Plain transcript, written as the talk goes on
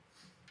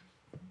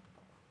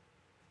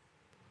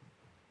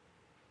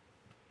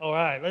All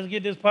right, let's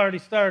get this party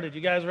started. You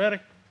guys ready?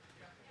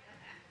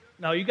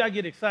 No, you got to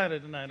get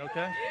excited tonight,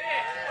 okay?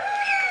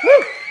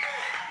 Woo!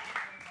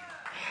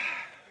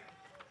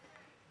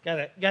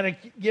 Gotta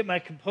get my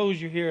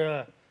composure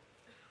here.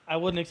 I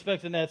wasn't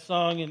expecting that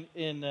song,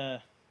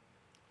 and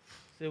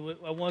so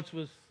I once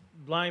was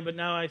blind, but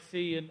now I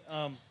see.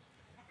 And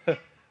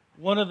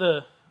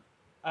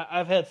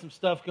I've had some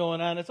stuff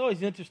going on. It's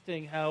always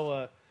interesting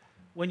how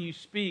when you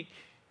speak,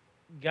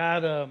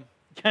 God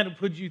kind of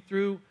puts you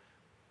through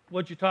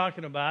what you're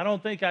talking about. I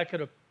don't think I could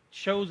have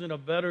chosen a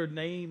better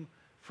name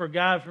for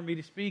God for me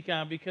to speak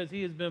on, because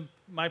He has been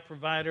my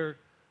provider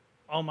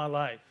all my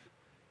life.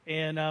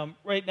 And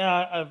right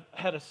now I've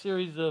had a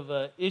series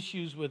of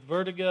issues with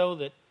vertigo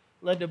that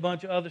led to a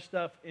bunch of other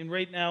stuff. And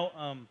right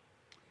now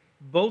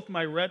both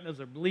my retinas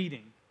are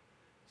bleeding.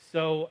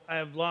 So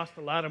I've lost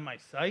a lot of my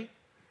sight.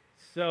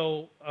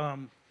 So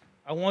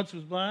I once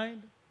was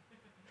blind.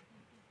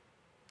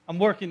 I'm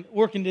working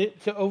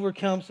to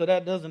overcome so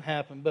that doesn't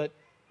happen. But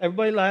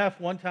everybody laugh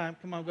one time.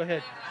 Come on, go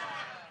ahead.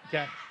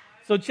 Okay.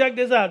 So check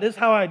this out. This is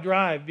how I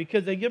drive,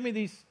 because they give me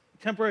these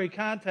temporary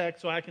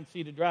contacts so I can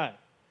see to drive.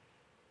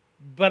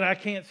 But I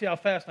can't see how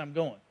fast I'm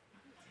going,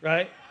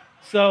 right?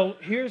 So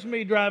here's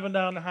me driving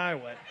down the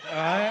highway, all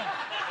right?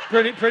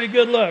 Pretty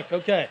good look,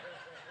 okay.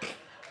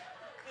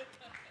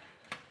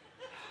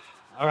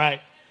 All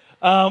right.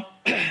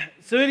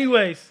 So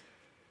anyways,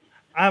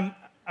 I'm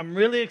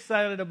really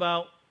excited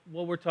about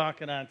what we're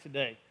talking on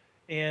today.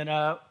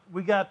 And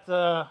we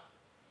got,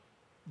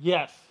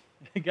 yes,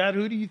 God,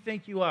 who do you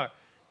think you are?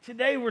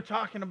 Today we're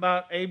talking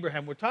about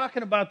Abraham. We're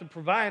talking about the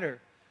provider.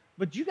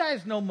 But do you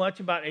guys know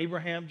much about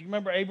Abraham? Do you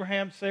remember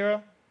Abraham,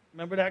 Sarah?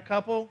 Remember that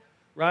couple,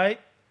 right?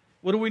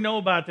 What do we know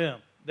about them?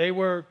 They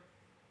were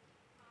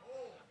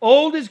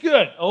old is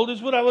good. Old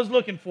is what I was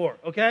looking for,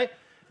 okay?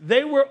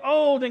 They were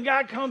old, and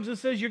God comes and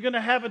says, you're going to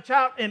have a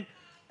child. And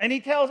He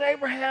tells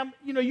Abraham,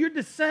 your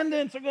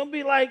descendants are going to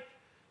be like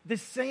the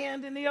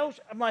sand in the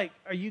ocean. I'm like,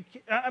 are you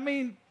kidding? I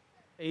mean,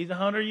 he's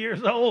 100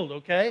 years old,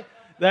 okay?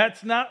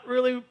 That's not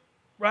really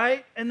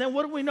right. And then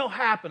what do we know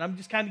happened? I'm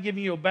just kind of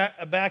giving you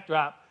a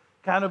backdrop,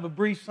 kind of a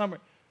brief summary.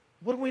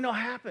 What do we know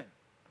happened?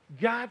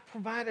 God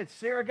provided.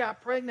 Sarah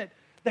got pregnant.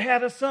 They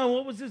had a son.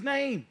 What was his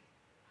name?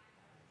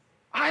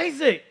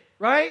 Isaac,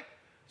 right?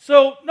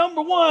 So,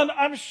 number one,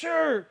 I'm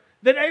sure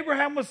that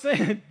Abraham was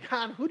saying,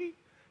 God,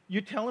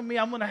 you're telling me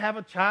I'm going to have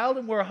a child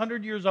and we're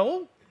 100 years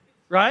old,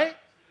 right?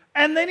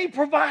 And then He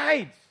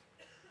provides.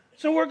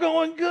 So we're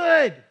going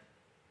good,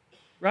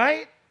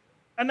 right?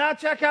 And now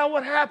check out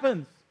what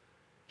happens.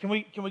 Can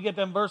we get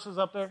them verses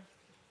up there?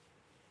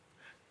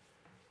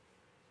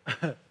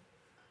 All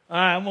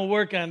right, I'm going to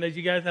work on this.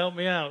 You guys help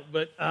me out.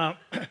 But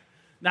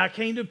now it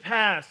came to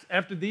pass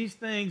after these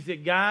things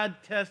that God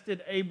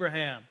tested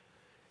Abraham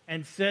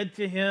and said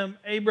to him,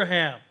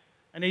 Abraham.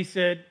 And he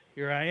said,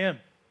 here I am.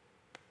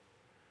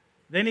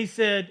 Then He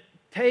said,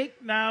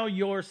 take now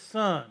your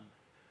son,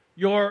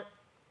 your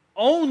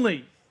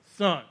only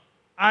son,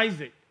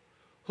 Isaac,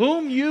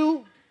 whom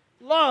you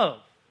love,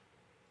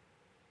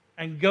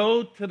 and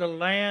go to the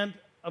land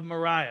of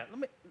Moriah.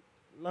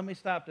 Let me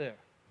stop there.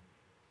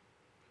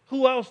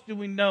 Who else do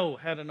we know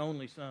had an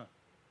only son?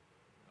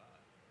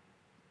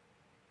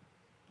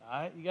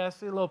 All right, you guys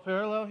see a little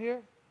parallel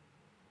here?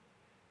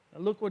 Now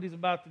look what He's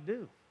about to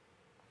do.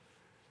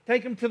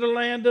 Take him to the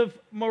land of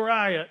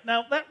Moriah.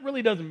 Now, that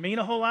really doesn't mean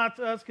a whole lot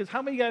to us, because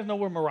how many of you guys know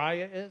where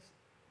Moriah is?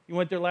 You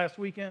went there last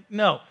weekend?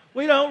 No,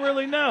 we don't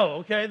really know,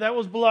 okay? That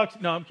was Biloxi.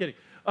 No, I'm kidding.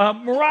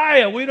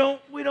 Moriah, we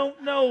don't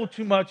know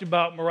too much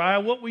about Moriah.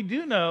 What we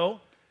do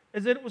know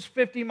is that it was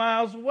 50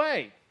 miles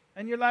away.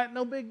 And you're like,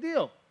 no big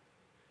deal.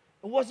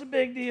 It was a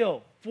big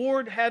deal.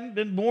 Ford hadn't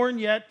been born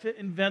yet to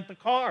invent the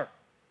car.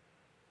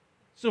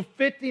 So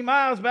 50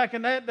 miles back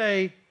in that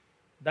day,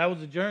 that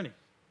was a journey.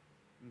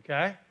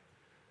 Okay?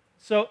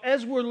 So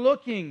as we're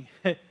looking,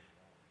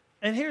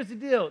 and here's the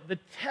deal, the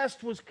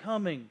test was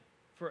coming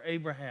for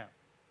Abraham.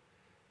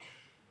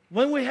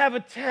 When we have a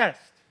test,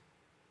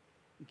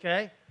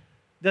 okay,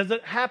 does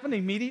it happen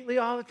immediately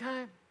all the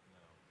time?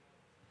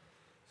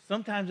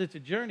 Sometimes it's a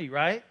journey,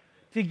 right?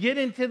 To get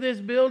into this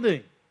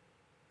building.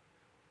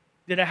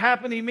 Did it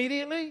happen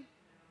immediately?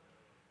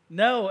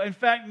 No. In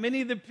fact,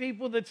 many of the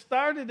people that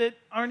started it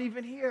aren't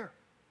even here.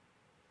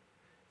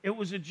 It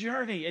was a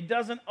journey. It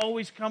doesn't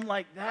always come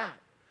like that.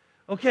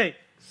 Okay,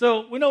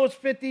 so we know it's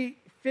 50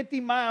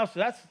 miles, so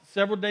that's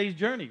several days'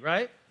 journey,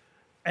 right?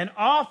 And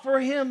offer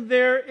him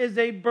there is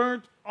a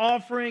burnt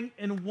offering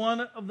in one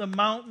of the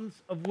mountains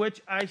of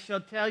which I shall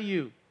tell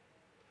you.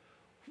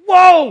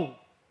 Whoa!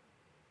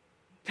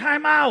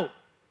 Time out.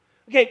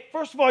 Okay,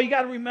 first of all, you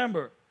got to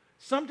remember,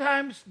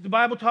 sometimes the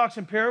Bible talks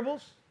in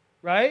parables,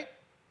 right?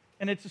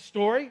 And it's a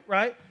story,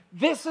 right?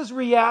 This is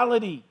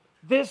reality.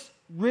 This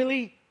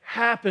really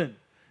happened.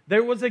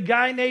 There was a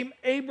guy named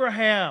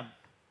Abraham,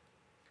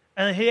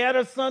 and he had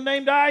a son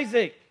named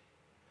Isaac.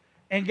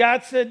 And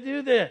God said,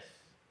 do this.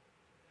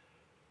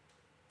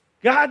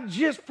 God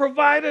just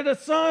provided a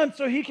son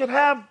so he could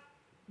have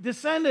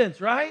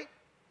descendants, right?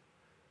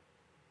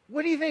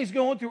 What do you think is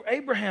going through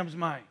Abraham's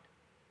mind?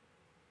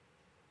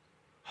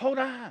 hold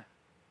on.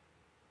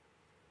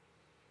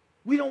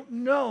 We don't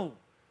know.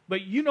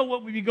 But you know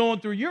what would be going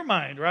through your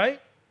mind,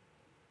 right?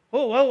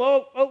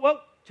 Whoa.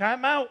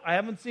 Time out. I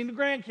haven't seen the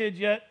grandkids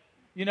yet.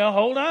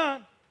 Hold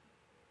on.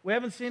 We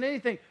haven't seen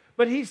anything.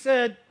 But he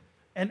said,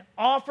 and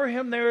offer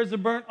him there as a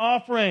burnt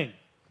offering.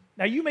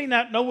 Now, you may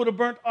not know what a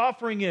burnt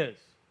offering is.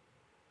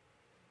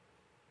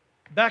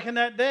 Back in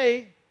that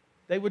day,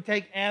 they would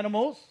take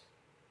animals.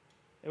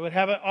 They would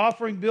have an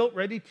offering built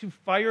ready to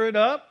fire it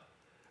up.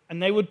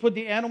 And they would put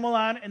the animal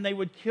on, and they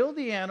would kill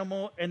the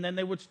animal, and then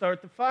they would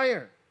start the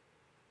fire.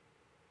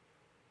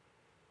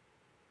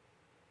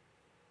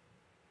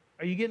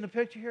 Are you getting the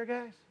picture here,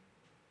 guys?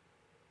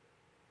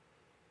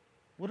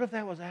 What if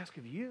that was asked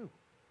of you?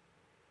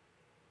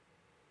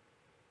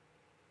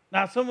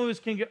 Now, some of us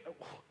can get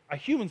a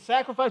human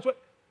sacrifice. What?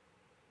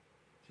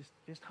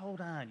 Just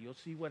hold on. You'll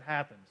see what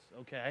happens,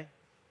 okay?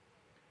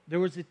 There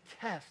was a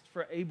test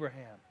for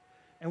Abraham.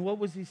 And what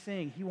was he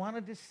saying? He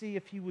wanted to see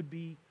if he would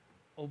be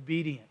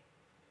obedient.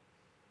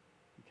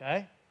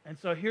 Okay? And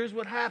so here's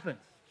what happens.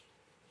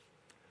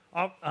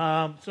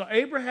 So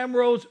Abraham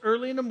rose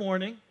early in the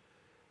morning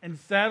and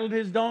saddled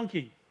his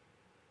donkey,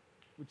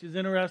 which is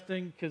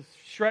interesting because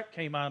Shrek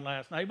came on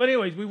last night. But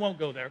anyways, we won't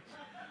go there.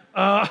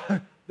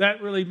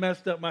 That really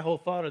messed up my whole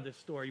thought of this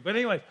story. But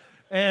anyways,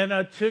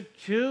 and took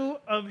two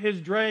of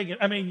his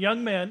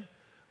young men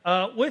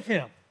with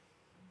him.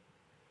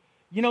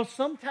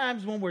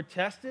 Sometimes when we're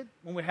tested,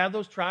 when we have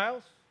those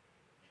trials,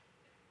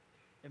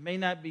 it may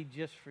not be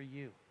just for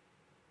you.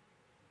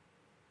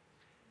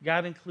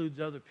 God includes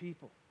other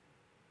people.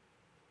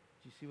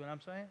 Do you see what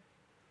I'm saying?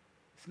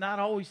 It's not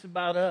always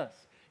about us.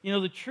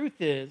 The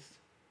truth is,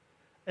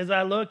 as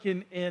I look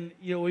and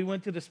we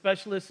went to the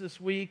specialist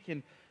this week,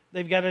 and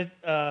they've got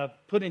to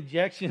put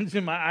injections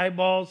in my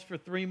eyeballs for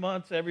 3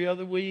 months every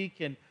other week,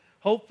 and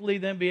hopefully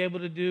then be able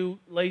to do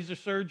laser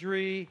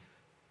surgery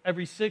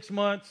every 6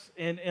 months,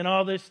 and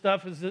all this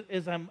stuff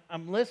as I'm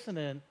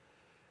listening.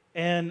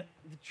 And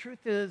the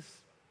truth is,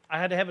 I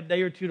had to have a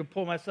day or two to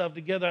pull myself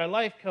together. I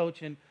life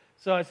coach, and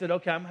so I said,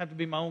 okay, I'm going to have to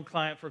be my own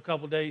client for a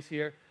couple days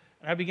here.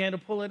 And I began to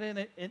pull it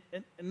in,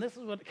 and this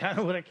is what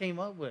I came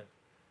up with.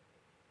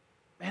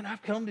 Man,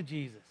 I've come to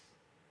Jesus.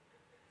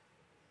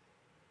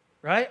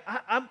 Right?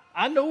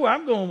 I know where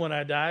I'm going when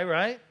I die,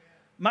 right?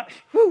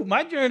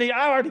 My journey,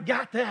 I already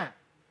got that.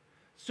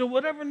 So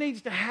whatever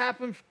needs to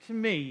happen to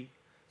me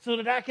so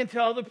that I can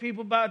tell other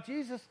people about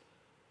Jesus,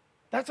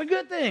 that's a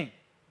good thing.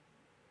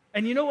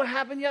 And you know what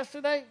happened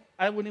yesterday?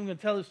 I wasn't even going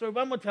to tell the story,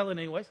 but I'm going to tell it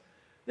anyways.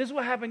 This is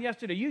what happened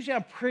yesterday. Usually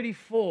I'm pretty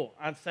full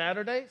on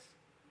Saturdays.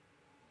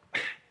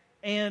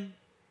 And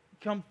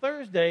come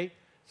Thursday,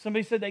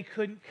 somebody said they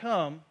couldn't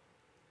come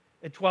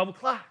at 12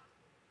 o'clock.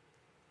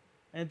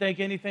 I didn't think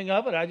anything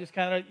of it. I just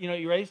kind of,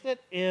 erased it.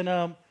 And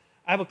I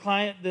have a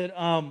client that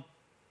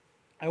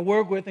I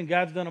work with, and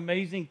God's done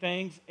amazing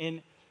things.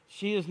 And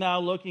she is now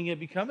looking at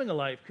becoming a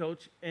life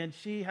coach, and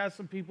she has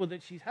some people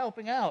that she's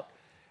helping out.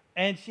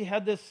 And she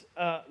had this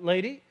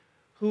lady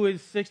who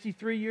is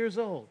 63 years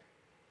old.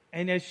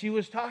 And as she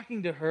was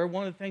talking to her,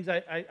 one of the things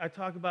I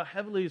talk about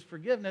heavily is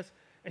forgiveness.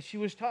 As she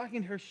was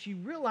talking to her, she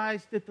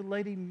realized that the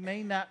lady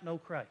may not know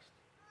Christ.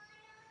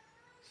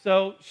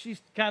 So she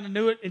kind of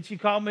knew it, and she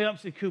called me up and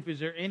said, Coop, is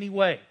there any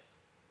way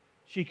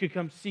she could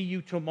come see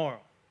you tomorrow?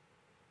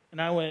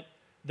 And I went,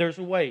 there's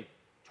a way,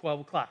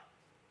 12 o'clock,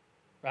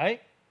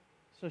 right?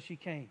 So she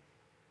came.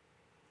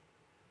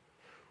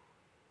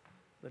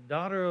 The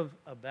daughter of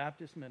a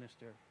Baptist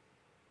minister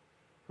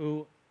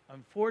who,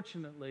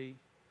 unfortunately,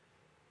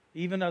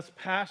 even us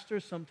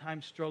pastors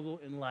sometimes struggle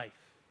in life,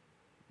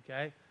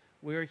 okay?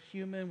 We are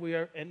human,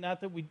 and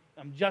not that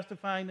I'm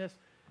justifying this,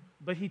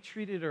 but he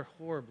treated her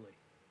horribly.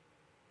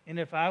 And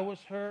if I was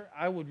her,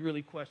 I would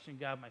really question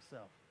God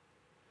myself.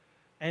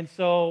 And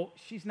so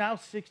she's now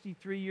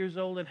 63 years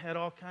old and had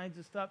all kinds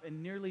of stuff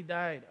and nearly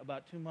died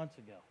about 2 months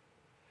ago.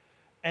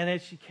 And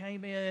as she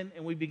came in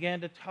and we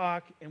began to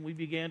talk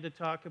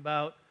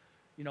about,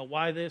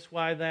 why this,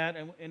 why that,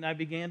 and I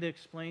began to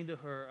explain to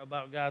her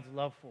about God's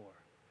love for her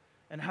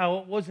and how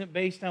it wasn't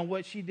based on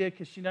what she did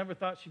because she never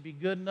thought she'd be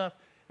good enough.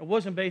 It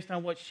wasn't based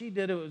on what she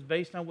did. It was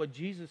based on what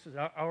Jesus has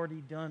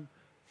already done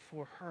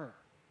for her.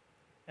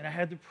 And I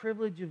had the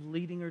privilege of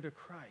leading her to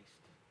Christ.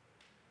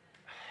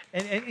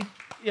 And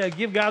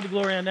give God the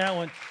glory on that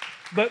one.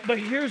 But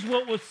here's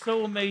what was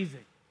so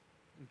amazing,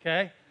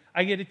 okay?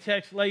 I get a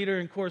text later,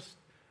 and of course,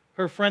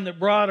 her friend that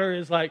brought her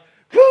is like,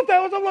 Coop, that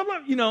was a blah,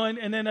 blah,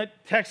 and then a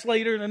text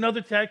later and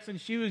another text, and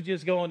she was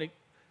just going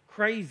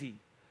crazy.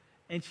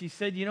 And she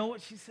said, you know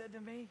what she said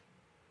to me?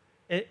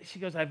 She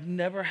goes, I've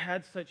never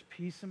had such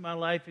peace in my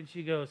life. And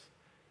she goes,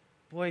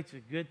 boy, it's a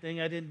good thing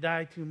I didn't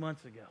die 2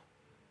 months ago.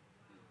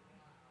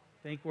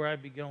 Think where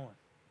I'd be going.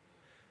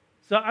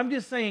 So I'm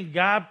just saying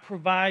God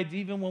provides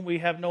even when we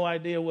have no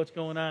idea what's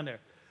going on there.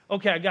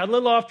 Okay, I got a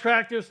little off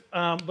track there,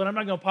 but I'm not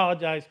going to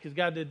apologize because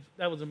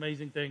that was an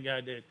amazing thing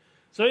God did.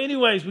 So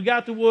anyways, we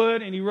got the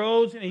wood, and he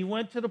rose, and he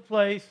went to the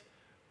place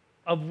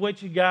of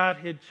which God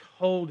had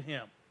told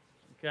him.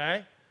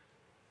 Okay?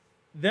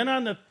 Then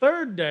on the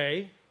third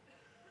day,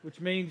 which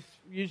means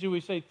usually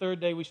we say third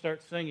day we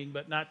start singing,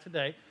 but not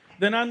today.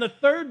 Then on the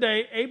third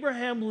day,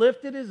 Abraham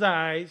lifted his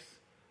eyes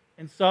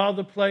and saw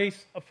the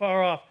place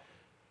afar off.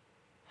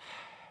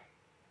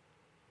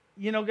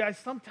 You know, guys,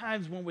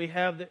 sometimes when we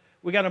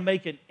got to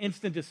make an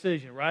instant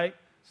decision, right?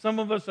 Some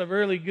of us are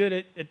really good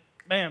at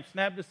bam,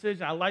 snap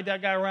decision. I like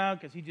that guy around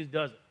because he just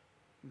does it,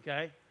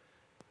 okay?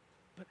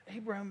 But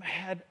Abraham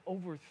had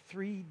over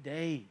 3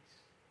 days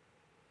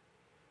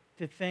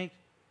to think,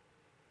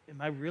 am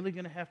I really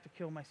going to have to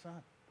kill my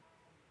son?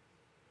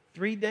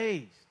 3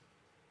 days.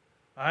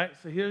 All right,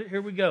 so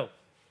here we go.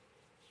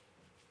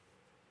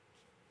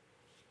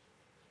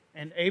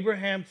 And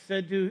Abraham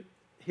said to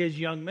his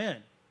young men,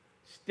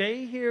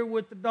 stay here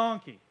with the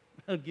donkey.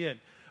 Again,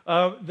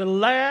 the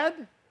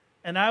lad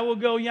and I will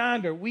go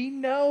yonder. We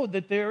know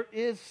that there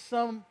is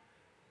some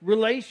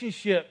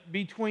relationship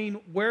between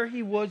where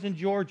he was in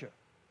Georgia,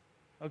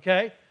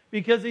 okay?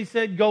 Because he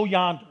said, go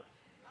yonder.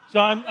 So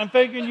I'm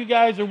figuring you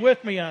guys are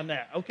with me on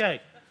that. Okay.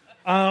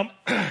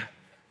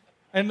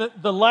 And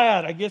the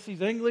lad, I guess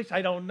he's English,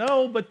 I don't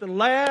know, but the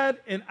lad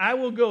and I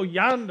will go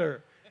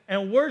yonder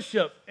and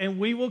worship, and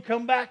we will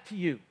come back to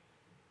you.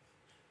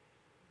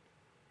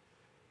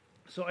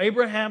 So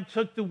Abraham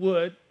took the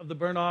wood of the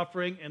burnt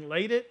offering and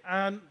laid it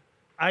on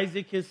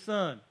Isaac his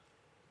son.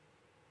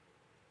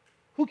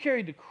 Who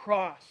carried the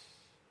cross?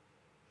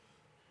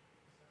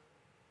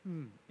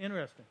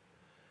 Interesting.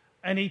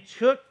 And he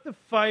took the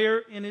fire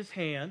in his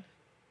hand.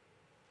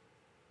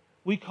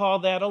 We call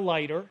that a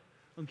lighter,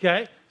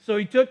 okay? So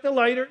he took the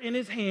lighter in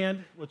his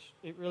hand, which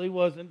it really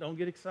wasn't, don't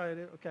get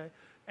excited, okay?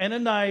 And a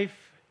knife,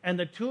 and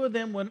the two of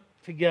them went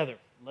together.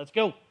 Let's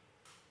go.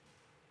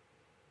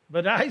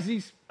 But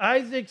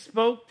Isaac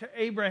spoke to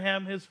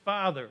Abraham, his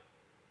father.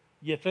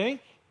 You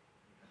think?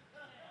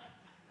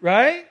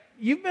 Right?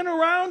 You've been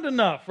around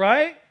enough,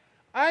 right?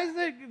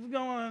 Isaac is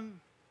going,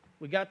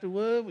 we got the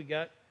wood,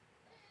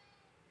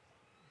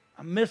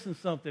 I'm missing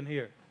something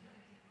here.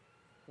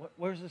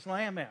 Where's this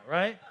lamb at,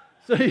 right?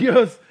 So he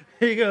goes,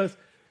 he yells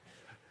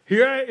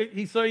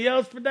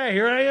for dad,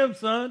 here I am,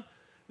 son.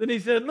 Then he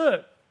said,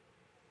 look,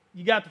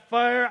 you got the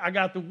fire, I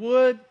got the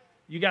wood,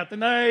 you got the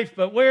knife,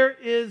 but where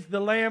is the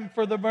lamb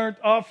for the burnt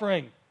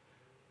offering?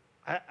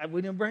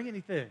 We didn't bring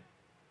anything.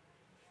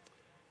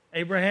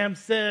 Abraham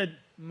said,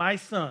 my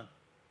son,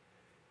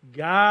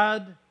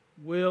 God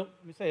will,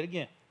 let me say it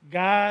again,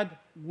 God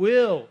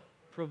will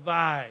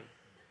provide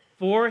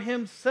for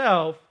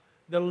himself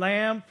the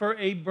lamb for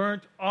a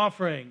burnt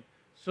offering.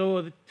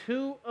 So the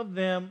two of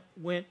them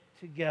went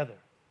together.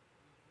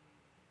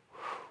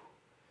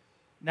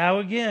 Now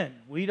again,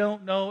 we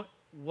don't know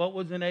what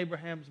was in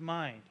Abraham's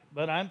mind,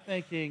 but I'm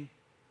thinking,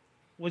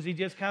 was he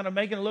just kind of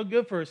making it look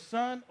good for his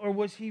son, or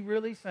was he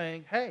really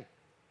saying, hey,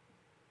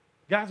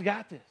 God's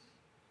got this.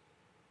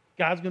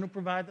 God's going to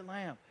provide the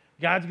lamb.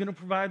 God's going to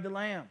provide the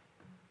lamb.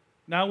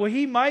 Now, well,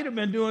 he might have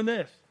been doing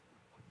this.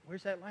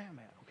 Where's that lamb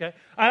at? Okay,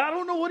 I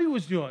don't know what he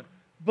was doing,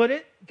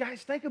 but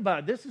guys, think about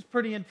it. This is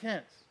pretty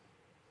intense.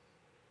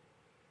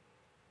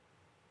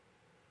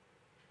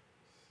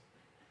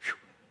 Whew.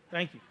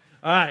 Thank you.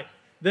 All right.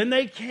 Then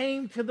they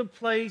came to the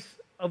place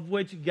of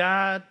which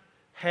God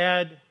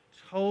had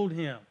told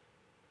him.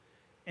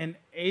 And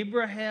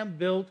Abraham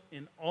built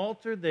an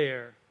altar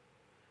there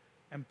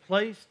and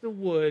placed the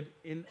wood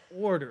in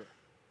order.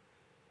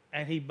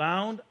 And he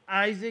bound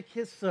Isaac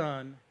his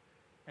son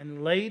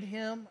and laid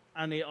him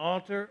on the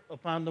altar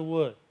upon the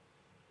wood.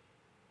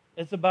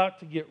 It's about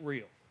to get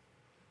real.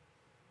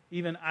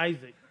 Even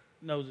Isaac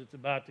knows it's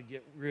about to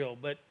get real.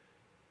 But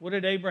what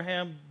did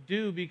Abraham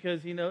do?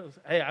 Because he knows,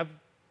 hey, I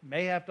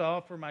may have to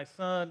offer my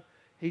son.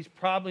 He's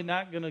probably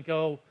not going to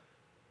go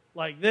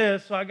like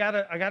this, so I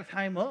gotta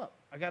tie him up.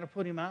 I got to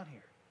put him out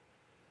here.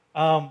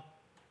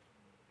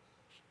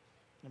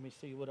 Let me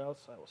see what else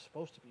I was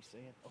supposed to be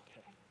saying.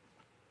 Okay.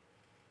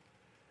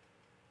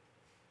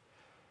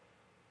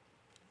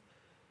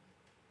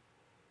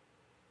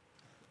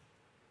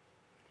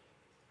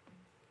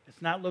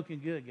 It's not looking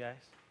good, guys.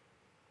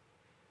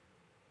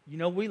 You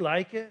know, we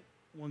like it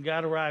when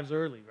God arrives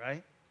early,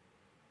 right?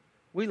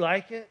 We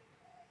like it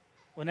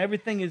when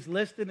everything is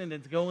listed and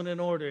it's going in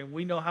order and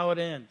we know how it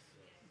ends,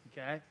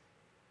 okay?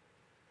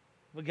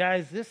 But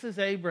guys, this is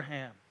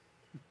Abraham.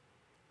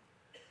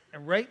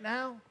 And right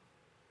now,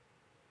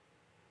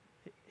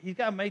 he's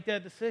got to make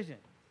that decision.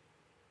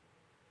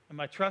 Am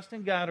I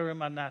trusting God or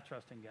am I not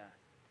trusting God?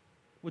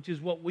 Which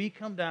is what we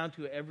come down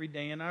to every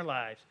day in our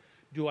lives.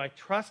 Do I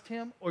trust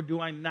him or do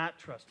I not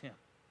trust him?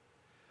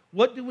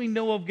 What do we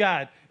know of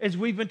God? As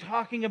we've been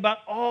talking about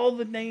all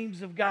the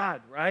names of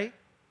God, right?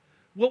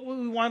 What would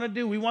we want to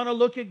do? We want to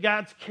look at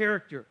God's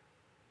character.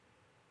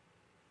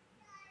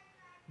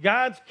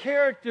 God's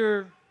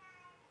character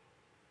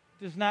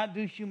does not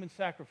do human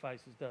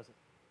sacrifices, does it?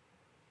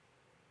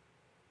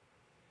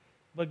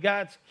 But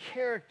God's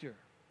character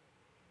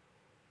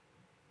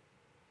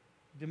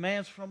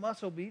demands from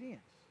us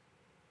obedience.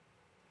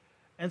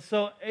 And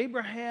so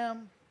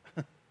Abraham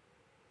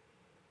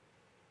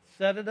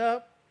set it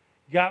up,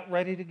 got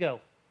ready to go.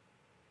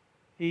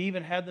 He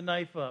even had the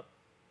knife up.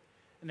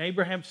 And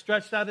Abraham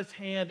stretched out his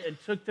hand and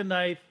took the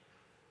knife.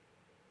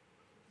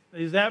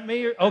 Is that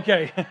me?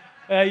 Okay.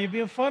 You're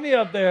being funny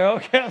up there.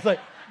 Okay. I was like,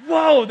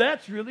 whoa,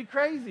 that's really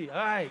crazy. All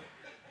right.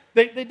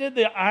 They did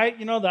the eye,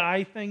 the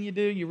eye thing you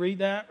do. You read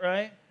that,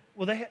 right?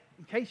 Well, in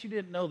case you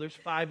didn't know, there's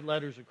 5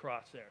 letters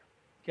across there.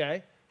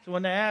 Okay? So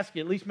when they ask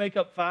you, at least make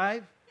up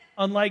 5,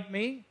 unlike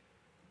me,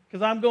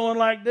 because I'm going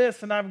like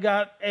this, and I've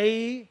got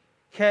A,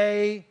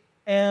 K,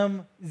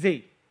 M,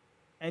 Z.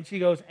 And she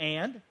goes,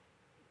 and?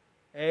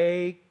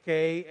 A,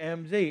 K,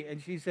 M, Z.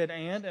 And she said,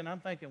 and I'm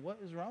thinking, what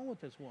is wrong with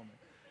this woman?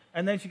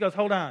 And then she goes,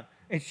 hold on.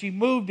 And she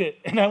moved it.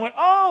 And I went,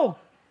 oh,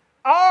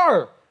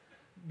 R.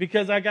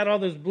 Because I got all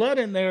this blood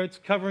in there, it's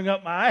covering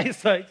up my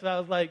eyesight. So I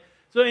was like,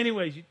 so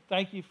anyways,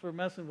 thank you for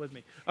messing with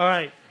me. All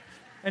right.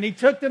 And he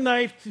took the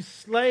knife to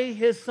slay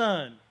his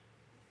son.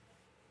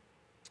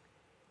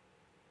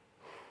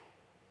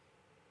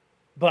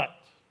 But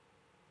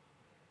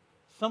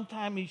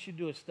sometime you should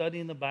do a study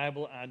in the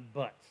Bible on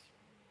butts.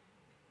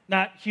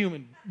 Not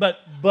human, but,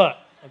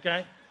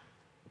 okay?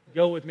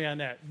 Go with me on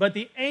that. But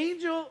the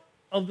angel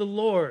of the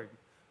Lord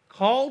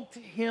called to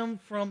him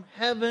from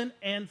heaven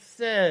and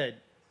said,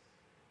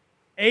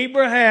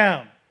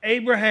 Abraham,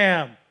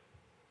 Abraham.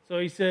 So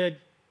he said,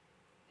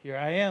 here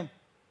I am.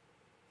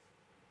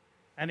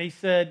 And he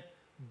said,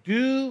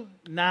 do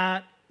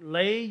not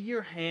lay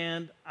your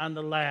hand on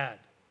the lad,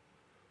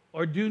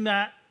 or do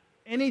not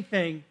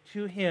anything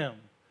to him,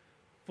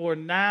 for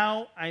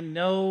now I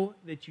know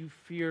that you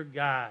fear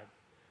God,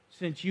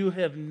 since you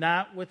have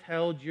not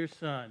withheld your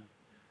son,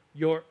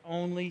 your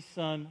only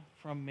son,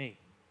 from me.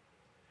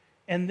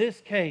 In this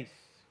case,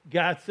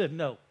 God said,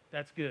 no,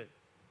 that's good.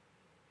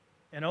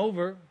 And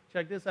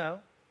check this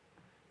out.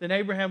 Then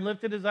Abraham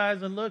lifted his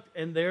eyes and looked,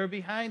 and there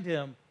behind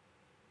him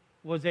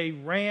was a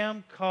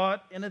ram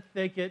caught in a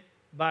thicket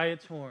by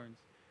its horns.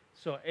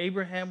 So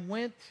Abraham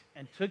went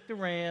and took the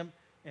ram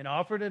and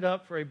offered it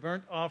up for a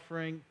burnt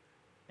offering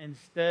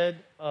instead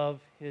of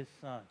his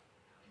son.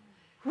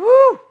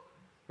 Whew!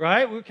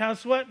 Right? We're kind of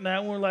sweating that,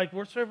 and we're like,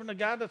 we're serving a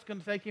God that's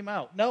going to take him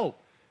out. No,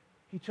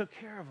 he took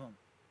care of him.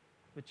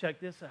 But check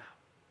this out.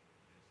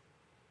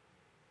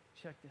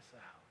 Check this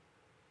out.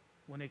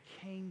 When it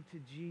came to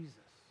Jesus.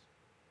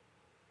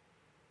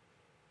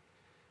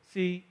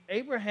 See,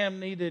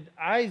 Abraham needed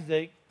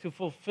Isaac to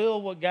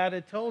fulfill what God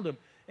had told him.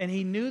 And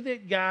he knew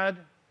that God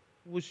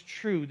was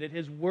true, that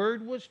his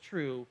word was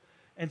true.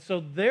 And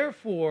so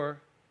therefore,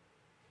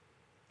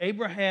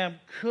 Abraham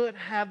could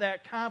have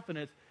that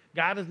confidence.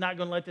 God is not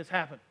going to let this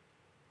happen.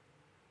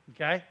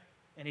 Okay?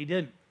 And he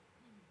didn't.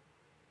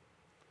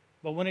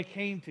 But when it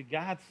came to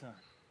God's son,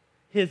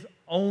 his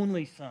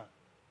only son,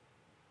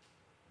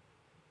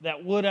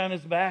 that wood on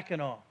his back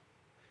and all,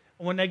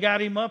 when they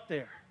got him up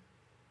there,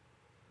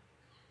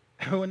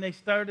 when they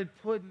started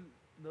putting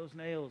those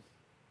nails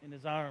in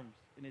his arms,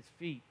 in his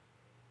feet,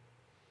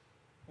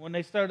 when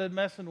they started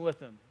messing with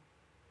him,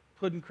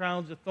 putting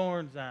crowns of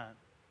thorns on,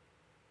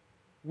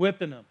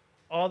 whipping him,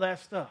 all that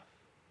stuff,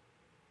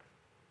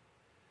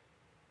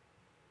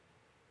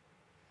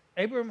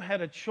 Abraham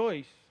had a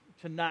choice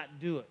to not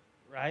do it,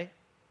 right?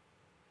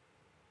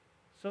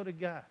 So did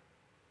God.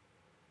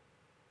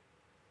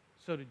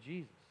 So did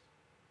Jesus.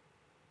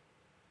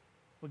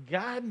 But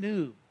God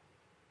knew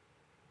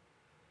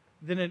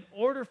that in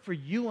order for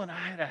you and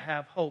I to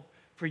have hope,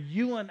 for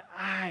you and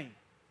I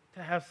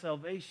to have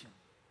salvation,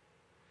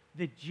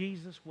 that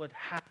Jesus would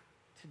have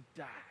to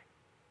die.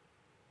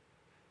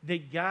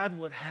 That God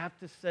would have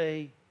to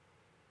say,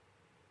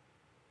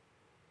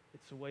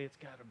 it's the way it's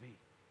got to be.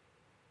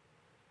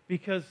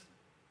 Because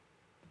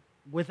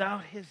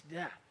without his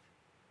death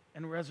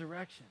and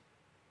resurrection,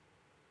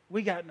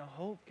 we got no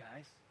hope,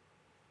 guys.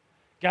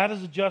 God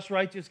is a just,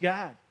 righteous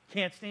God.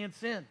 Can't stand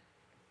sin.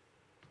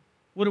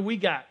 What do we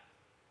got?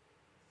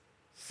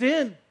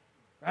 Sin,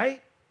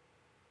 right?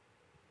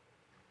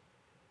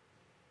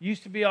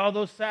 Used to be all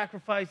those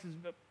sacrifices,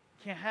 but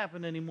can't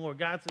happen anymore.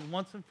 God says,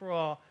 once and for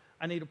all,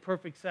 I need a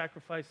perfect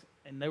sacrifice,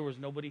 and there was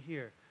nobody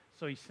here.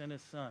 So he sent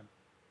his son.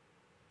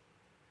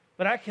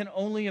 But I can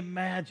only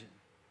imagine.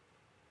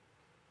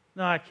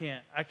 No, I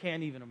can't. I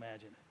can't even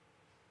imagine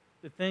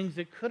it. The things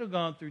that could have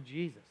gone through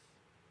Jesus.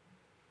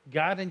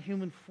 God in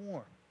human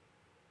form.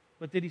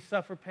 But did he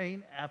suffer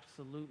pain?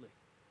 Absolutely.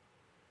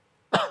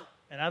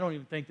 And I don't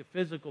even think the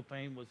physical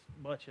pain was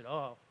much at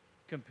all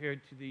compared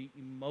to the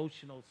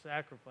emotional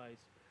sacrifice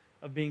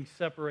of being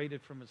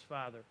separated from his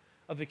Father,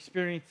 of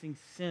experiencing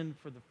sin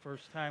for the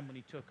first time when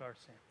he took our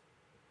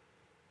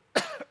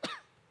sin.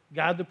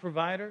 God the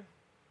provider,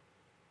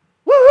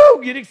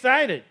 woohoo, get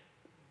excited.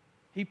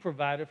 He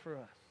provided for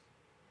us.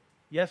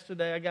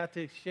 Yesterday I got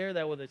to share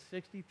that with a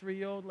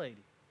 63-year-old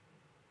lady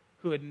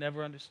who had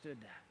never understood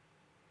that,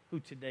 who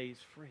today is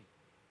free.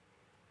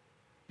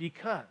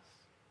 Because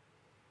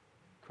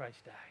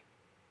Christ died.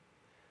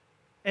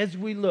 As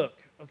we look,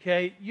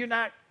 okay, you're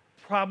not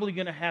probably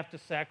going to have to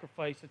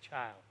sacrifice a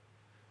child.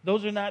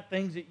 Those are not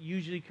things that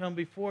usually come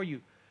before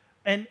you.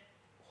 And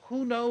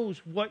who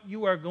knows what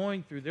you are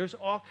going through. There's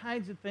all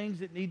kinds of things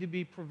that need to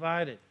be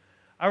provided.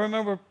 I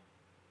remember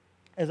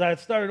as I had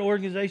started an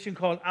organization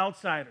called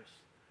Outsiders.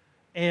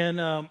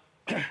 And I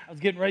was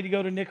getting ready to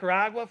go to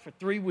Nicaragua for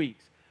 3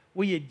 weeks.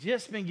 We had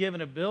just been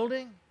given a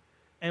building,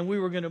 and we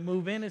were going to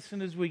move in as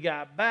soon as we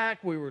got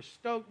back. We were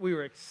stoked. We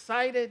were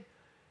excited.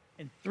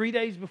 And 3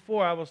 days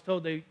before, I was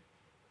told it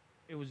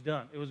was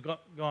done. It was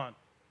gone.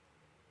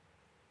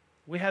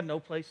 We had no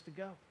place to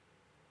go.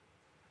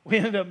 We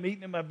ended up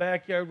meeting in my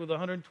backyard with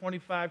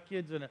 125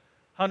 kids in a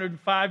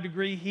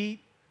 105-degree heat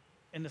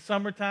in the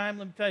summertime.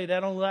 Let me tell you,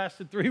 that only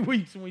lasted 3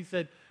 weeks, and we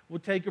said, we'll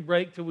take a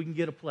break till we can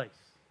get a place.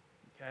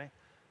 Okay?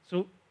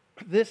 So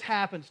this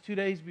happens 2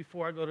 days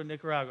before I go to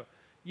Nicaragua.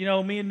 You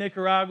know, me in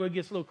Nicaragua, it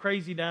gets a little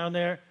crazy down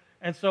there.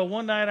 And so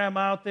one night I'm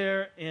out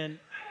there, and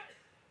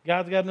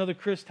God's got another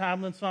Chris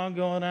Tomlin song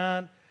going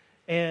on,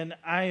 and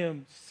I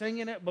am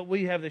singing it, but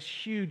we have this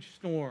huge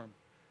storm.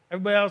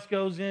 Everybody else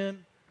goes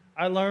in.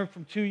 I learned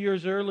from 2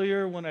 years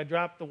earlier when I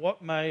dropped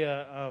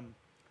my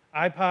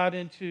iPod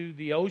into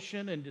the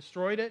ocean and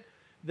destroyed it,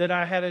 that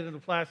I had it in a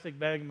plastic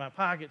bag in my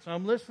pocket. So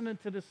I'm listening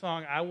to this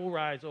song, I Will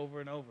Rise,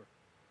 over and over.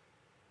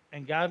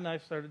 And God and I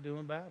started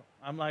doing battle.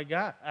 I'm like,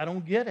 God, I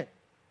don't get it.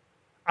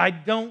 I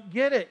don't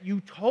get it.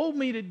 You told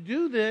me to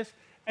do this,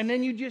 and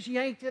then you just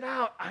yanked it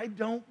out. I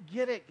don't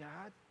get it,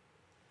 God.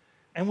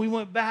 And we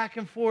went back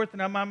and forth,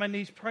 and I'm on my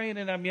knees praying,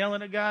 and I'm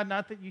yelling at God,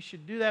 not that you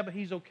should do that, but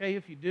He's okay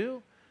if you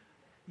do.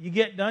 You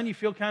get done, you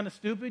feel kind of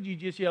stupid. You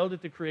just yelled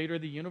at the creator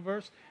of the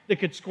universe that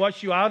could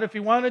squash you out if He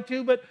wanted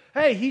to, but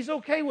hey, He's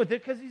okay with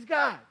it because He's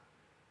God.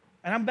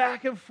 And I'm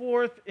back and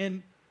forth,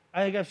 and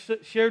I think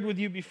I've shared with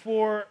you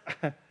before,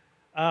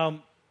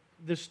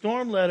 the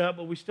storm let up,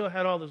 but we still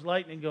had all this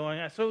lightning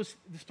going. So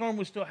the storm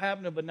was still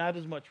happening, but not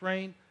as much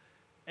rain.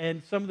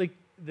 And some of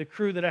the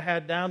crew that I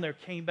had down there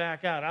came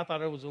back out. I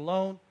thought I was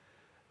alone.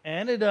 I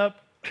ended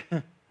up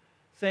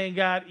saying,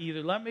 God,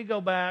 either let me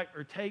go back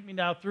or take me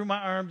now. Threw my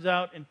arms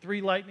out, and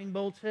 3 lightning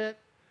bolts hit,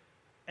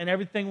 and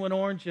everything went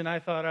orange, and I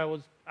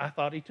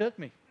thought He took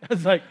me. I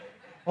was like,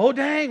 oh,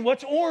 dang,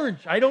 what's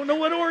orange? I don't know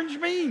what orange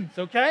means,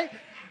 okay?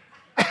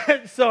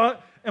 So,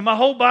 and my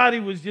whole body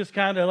was just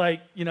kind of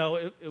like, you know,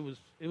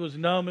 it was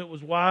numb, it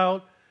was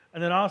wild.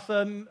 And then all of a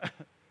sudden,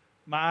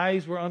 my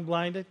eyes were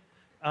unblinded.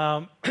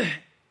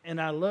 And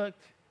I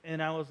looked,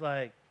 and I was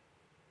like,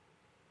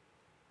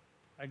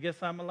 I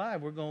guess I'm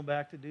alive. We're going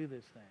back to do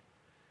this thing.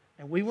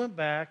 And we went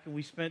back, and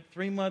we spent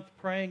 3 months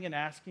praying and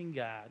asking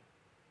God.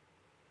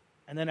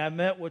 And then I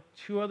met with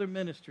 2 other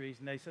ministries,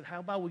 and they said, how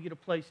about we get a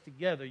place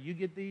together? You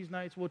get these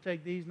nights, we'll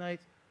take these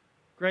nights.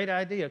 Great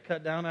idea,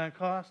 cut down on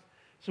cost.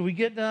 So we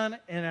get done,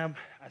 and I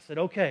said,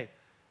 okay.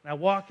 And I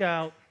walk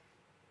out,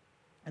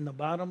 and the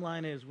bottom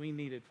line is we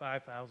needed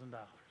 $5,000.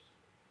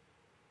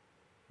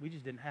 We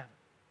just didn't have it.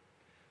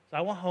 So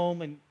I went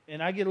home,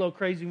 and I get a little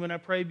crazy when I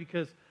pray,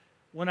 because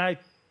when I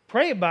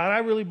pray about it, I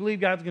really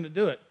believe God's going to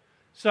do it.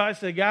 So I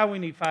said, God, we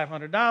need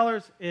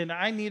 $500, and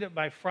I need it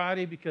by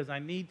Friday because I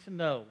need to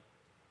know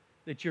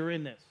that you're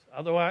in this.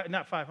 Otherwise,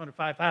 not 500,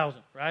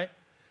 5,000, right?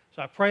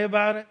 So I pray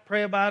about it.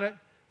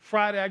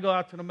 Friday, I go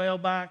out to the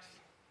mailbox.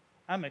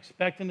 I'm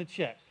expecting a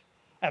check.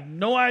 I have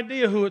no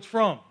idea who it's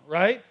from,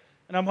 right?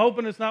 And I'm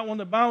hoping it's not one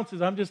that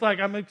bounces. I'm just like,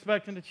 I'm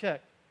expecting a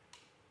check.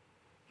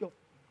 Go,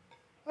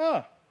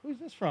 oh, who's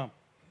this from?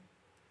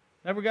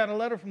 Never gotten a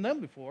letter from them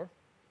before.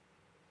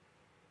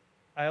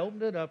 I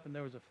opened it up, and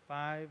there was a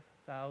 $5,000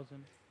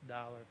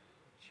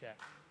 check.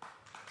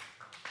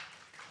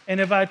 And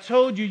if I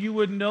told you, you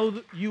would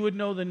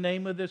know the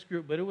name of this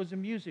group, but it was a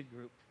music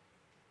group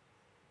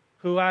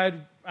who I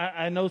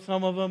know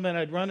some of them, and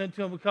I'd run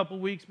into them a couple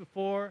weeks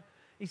before.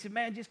 He said,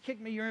 man, just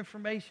kick me your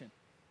information.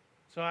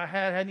 So I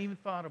hadn't even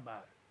thought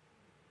about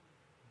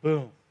it.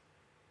 Boom,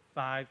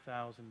 $5,000.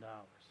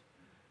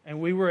 And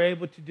we were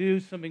able to do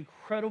some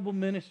incredible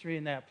ministry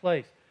in that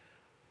place.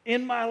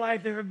 In my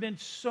life, there have been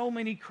so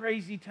many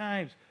crazy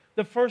times.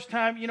 The first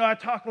time, you know, I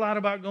talk a lot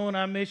about going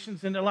on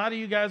missions, and a lot of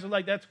you guys are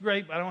like, that's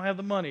great, but I don't have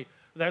the money.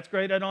 Or, that's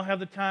great, I don't have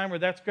the time, or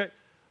that's great.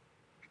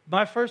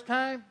 My first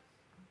time,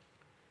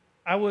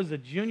 I was a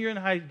junior in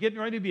getting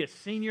ready to be a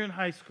senior in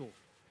high school,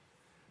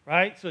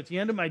 right? So it's the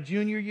end of my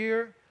junior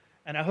year,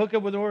 and I hook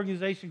up with an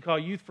organization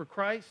called Youth for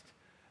Christ,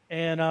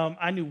 and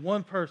I knew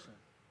one person,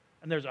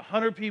 and there's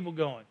 100 people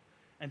going.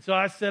 And so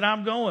I said,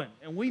 I'm going.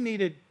 And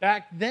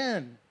back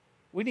then,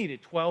 we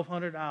needed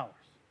 $1,200.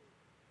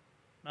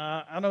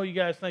 I know you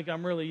guys think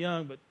I'm really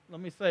young, but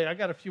let me say, I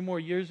got a few more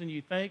years than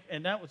you think,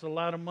 and that was a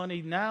lot of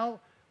money now.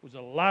 It was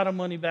a lot of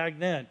money back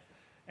then.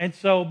 And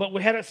so, but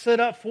we had it set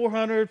up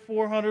 400.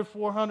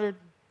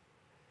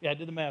 Yeah, I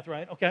did the math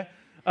right. Okay.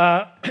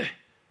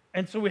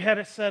 And so we had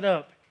it set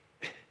up.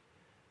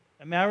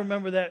 I mean, I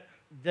remember that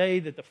day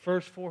that the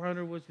first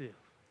 400 was due.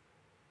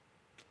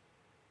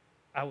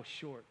 I was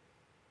short.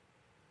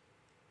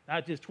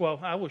 Not just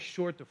 12, I was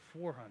short to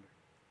 400.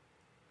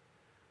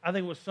 I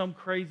think it was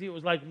it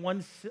was like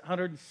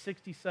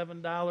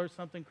 $167,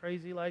 something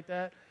crazy like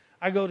that.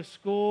 I go to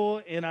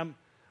school, and I'm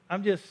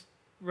just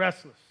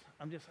restless.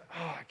 I'm just like,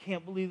 oh, I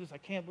can't believe this.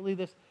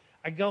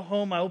 I go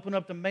home, I open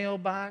up the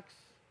mailbox.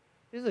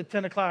 This is at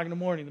 10 o'clock in the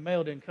morning. The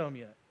mail didn't come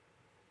yet.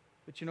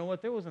 But you know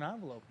what? There was an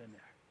envelope in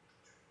there.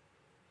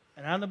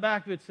 And on the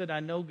back of it said, I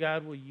know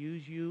God will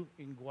use you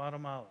in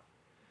Guatemala.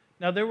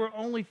 Now, there were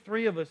only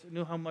 3 of us that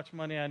knew how much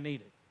money I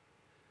needed.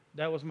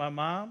 That was my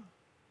mom,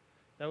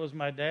 that was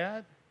my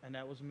dad, and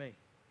that was me.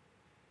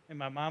 And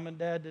my mom and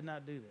dad did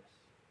not do this.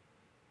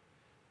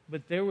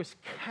 But there was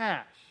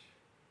cash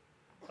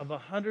of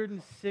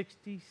 $167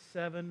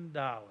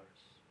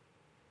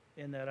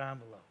 in that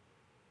envelope.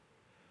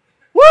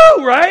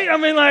 Woo, right? I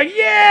mean, like,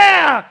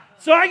 yeah!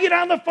 So I get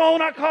on the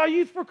phone, I call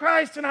Youth for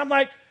Christ, and I'm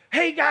like,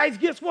 hey, guys,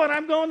 guess what?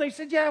 I'm going. They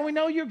said, yeah, we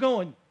know you're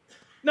going.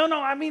 No,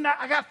 I mean,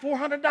 I got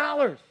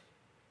 $400.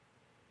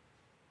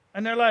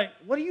 And they're like,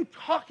 what are you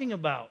talking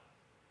about?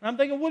 And I'm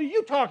thinking, what are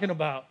you talking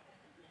about?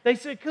 They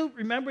said, Coop,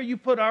 remember you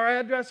put our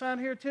address on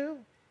here too?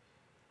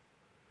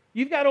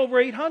 You've got over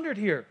 800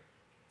 here.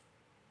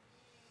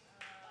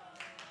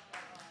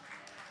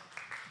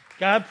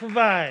 God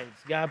provides.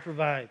 God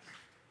provides.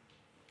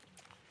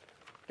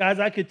 Guys,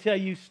 I could tell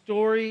you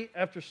story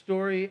after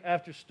story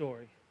after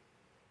story.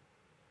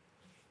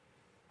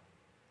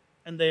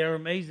 And they are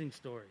amazing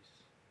stories.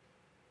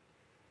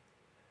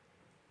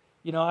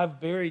 You know, I've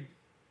buried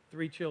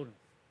 3 children.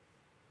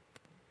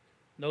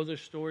 Those are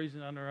stories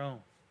on their own.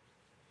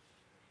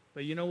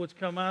 But you know what's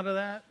come out of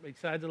that,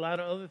 besides a lot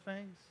of other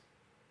things?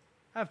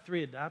 I have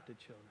 3 adopted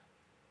children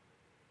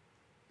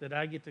that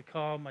I get to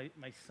call my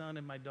son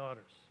and my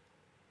daughters.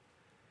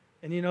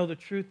 And you know, the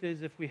truth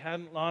is, if we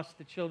hadn't lost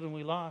the children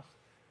we lost,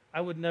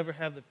 I would never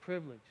have the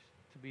privilege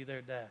to be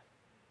their dad.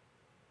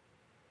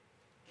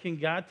 Can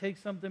God take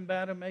something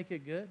bad and make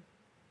it good?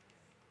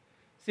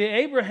 See,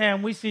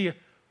 Abraham, we see,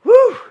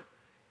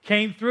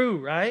 came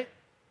through, right?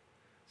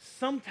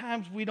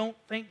 Sometimes we don't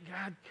think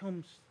God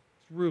comes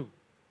through.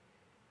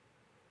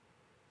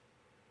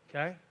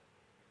 Okay?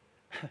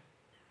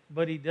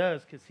 But he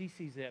does, because he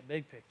sees that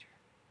big picture.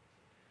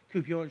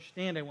 Coop, you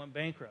understand they went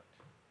bankrupt.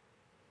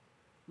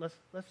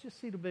 Let's just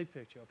see the big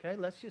picture, okay?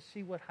 Let's just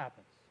see what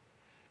happens.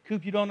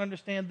 Coop, you don't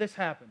understand this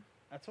happened.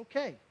 That's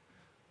okay.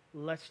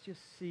 Let's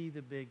just see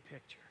the big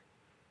picture.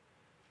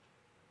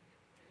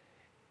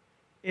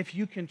 If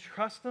you can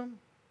trust him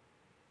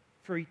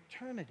for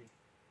eternity,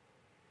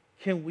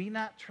 can we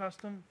not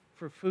trust him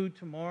for food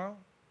tomorrow?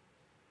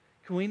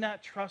 Can we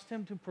not trust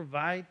him to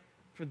provide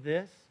for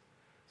this?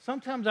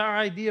 Sometimes our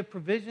idea of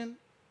provision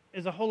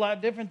is a whole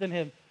lot different than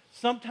him.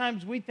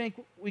 Sometimes we think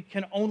we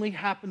can only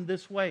happen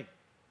this way.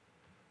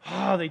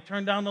 Oh, they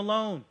turned down the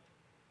loan.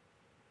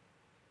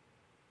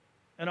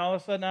 And all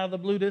of a sudden, out of the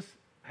blue, this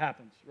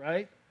happens,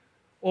 right?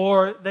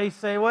 Or they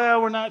say,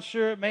 well, we're not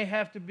sure. It may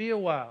have to be a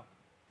while.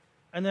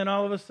 And then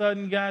all of a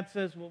sudden, God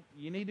says, well,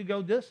 you need to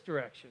go this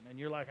direction. And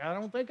you're like, I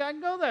don't think I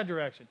can go that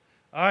direction.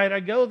 All right, I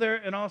go there,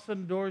 and all of a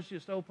sudden, doors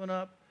just open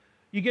up.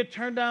 You get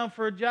turned down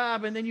for a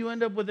job, and then you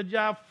end up with a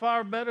job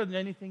far better than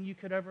anything you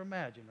could ever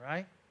imagine,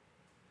 right?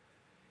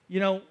 You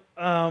know,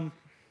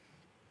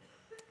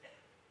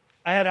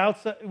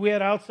 we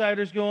had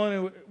outsiders going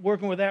and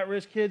working with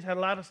at-risk kids, had a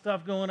lot of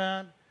stuff going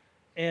on.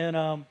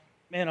 And,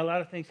 man, a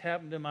lot of things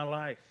happened in my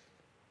life.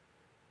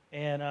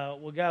 And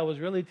what God was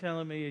really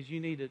telling me is you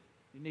need to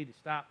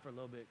stop for a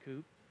little bit,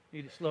 Coop.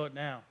 You need to slow it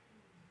down.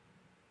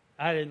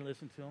 I didn't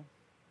listen to him.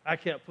 I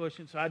kept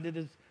pushing, so I did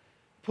this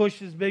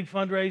big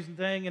fundraising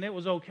thing, and it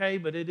was okay,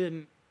 but it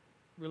didn't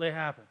really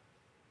happen.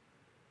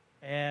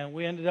 And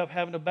we ended up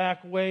having to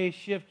back away,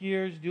 shift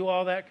gears, do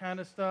all that kind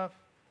of stuff.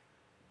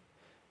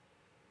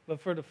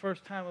 But for the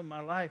first time in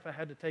my life, I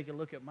had to take a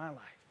look at my life.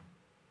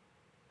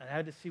 I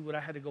had to see what I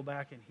had to go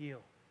back and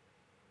heal.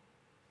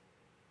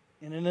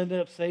 And it ended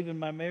up saving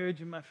my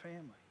marriage and my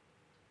family.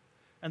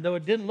 And though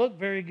it didn't look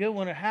very good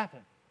when it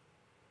happened,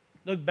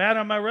 it looked bad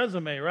on my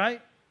resume,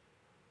 right?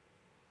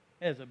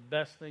 It's the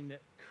best thing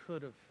that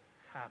could have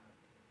happened.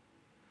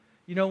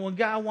 You know, when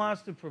God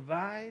wants to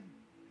provide,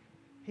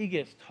 he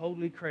gets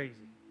totally crazy.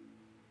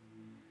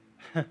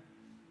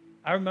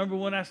 I remember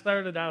when I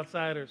started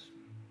Outsiders.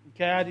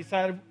 Okay, I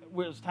decided it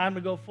was time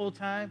to go full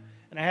time,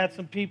 and I had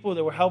some people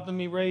that were helping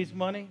me raise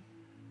money.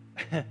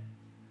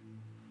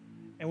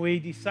 And we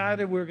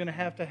decided we were going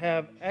to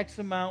have X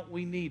amount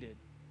we needed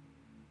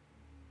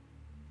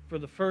for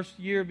the first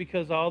year,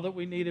 because all that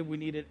we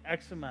needed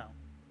X amount.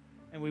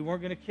 And we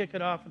weren't going to kick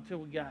it off until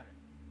we got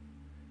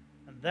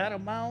it. And that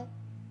amount,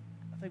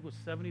 I think, was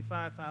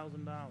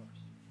 $75,000.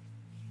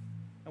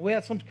 And we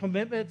had some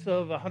commitments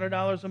of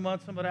 $100 a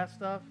month, some of that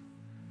stuff.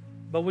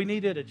 But we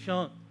needed a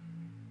chunk.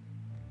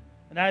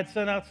 And I had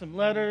sent out some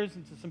letters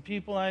and to some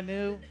people I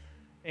knew.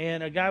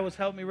 And a guy was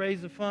helping me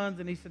raise the funds.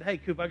 And he said, hey,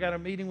 Coop, I got a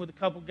meeting with a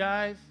couple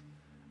guys.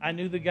 I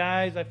knew the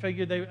guys. I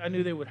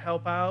knew they would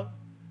help out.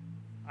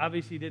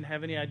 Obviously, didn't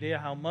have any idea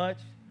how much.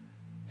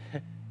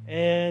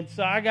 And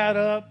so I got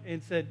up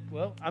and said,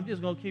 well, I'm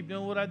just going to keep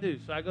doing what I do.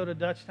 So I go to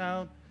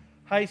Dutchtown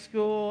High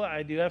School.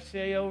 I do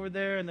FCA over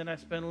there. And then I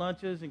spend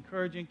lunches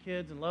encouraging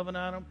kids and loving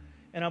on them.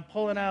 And I'm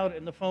pulling out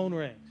and the phone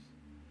rings.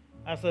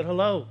 I said,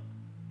 hello.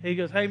 He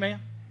goes, hey, man,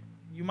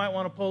 you might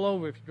want to pull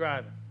over if you're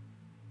driving.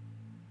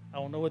 I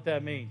don't know what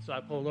that means. So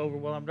I pulled over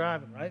while I'm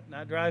driving, right?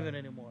 Not driving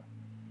anymore.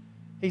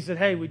 He said,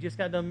 hey, we just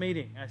got done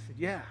meeting. I said,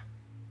 yeah.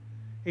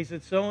 He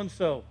said,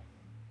 so-and-so.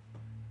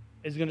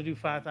 is going to do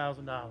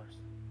 $5,000.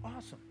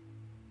 Awesome.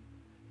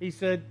 He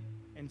said,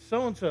 and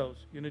so-and-so's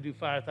going to do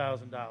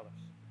 $5,000. All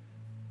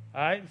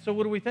right, so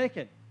what are we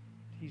thinking?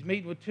 He's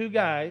meeting with two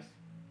guys.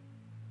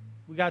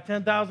 We got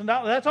 $10,000.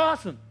 That's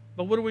awesome.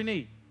 But what do we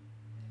need?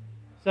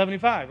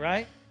 75,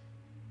 right?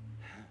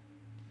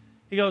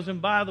 He goes,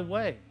 and by the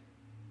way,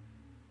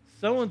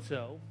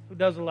 so-and-so, who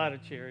does a lot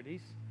of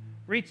charities,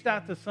 reached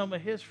out to some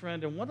of his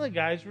friends, and one of the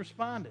guys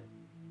responded.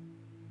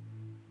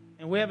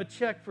 And we have a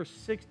check for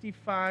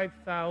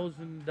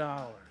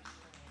 $65,000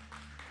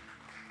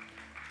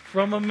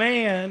 from a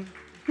man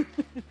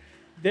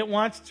that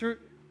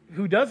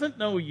who doesn't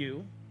know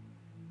you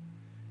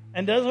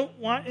and doesn't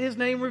want his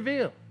name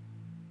revealed.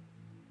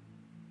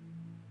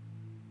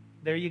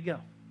 There you go.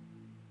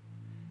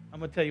 I'm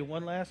going to tell you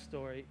one last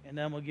story, and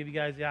then I'm going to give you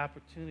guys the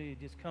opportunity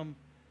to just come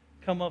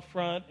up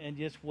front and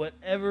just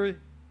whatever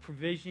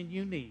provision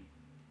you need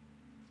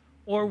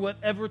or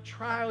whatever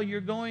trial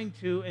you're going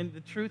to. And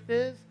the truth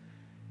is,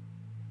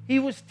 he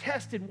was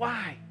tested.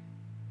 Why?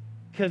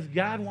 Because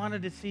God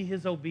wanted to see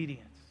his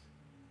obedience.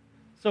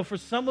 So for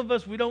some of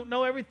us, we don't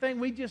know everything.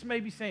 We just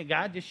may be saying,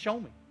 God, just show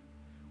me.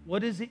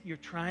 What is it you're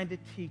trying to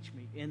teach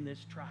me in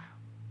this trial?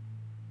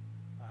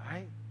 All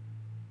right?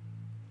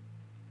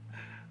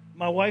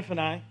 My wife and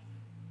I,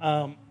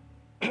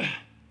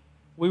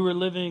 we were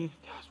living,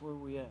 where were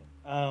we at?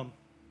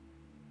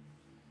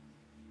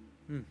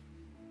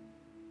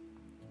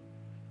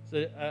 It's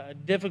a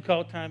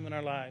difficult time in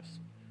our lives.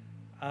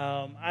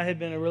 I had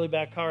been in a really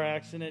bad car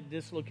accident,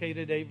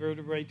 dislocated 8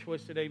 vertebrae,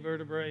 twisted 8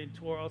 vertebrae, and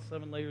tore all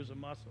 7 layers of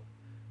muscle.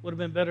 Would have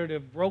been better to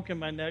have broken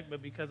my neck,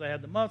 but because I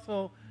had the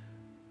muscle,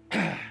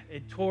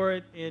 it tore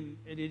it, and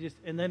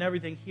then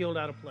everything healed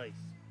out of place.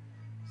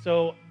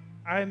 So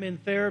I'm in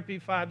therapy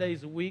 5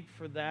 days a week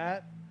for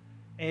that,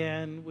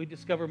 and we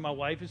discovered my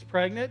wife is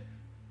pregnant.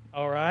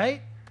 All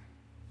right.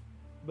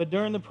 But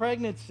during the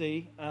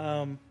pregnancy,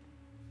 the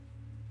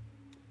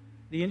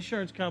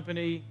insurance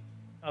company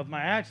of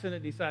my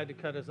accident decided to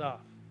cut us off.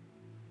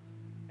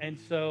 And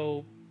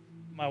so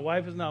my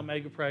wife is now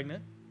mega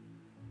pregnant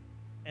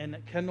and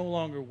can no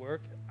longer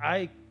work.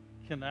 I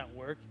cannot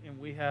work, and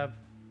we have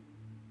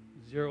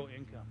 0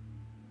 income.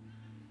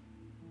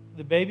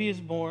 The baby is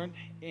born,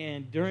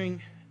 and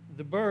during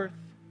the birth,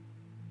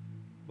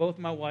 both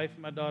my wife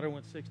and my daughter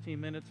went 16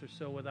 minutes or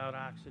so without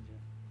oxygen.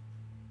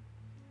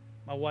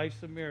 My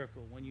wife's a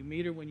miracle. When you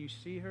meet her, when you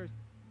see her,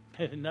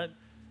 they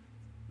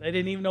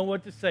didn't even know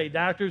what to say.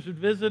 Doctors would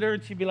visit her,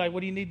 and she'd be like, what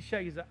do you need to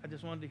check? He said, I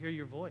just wanted to hear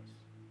your voice.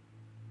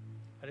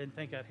 I didn't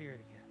think I'd hear it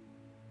again.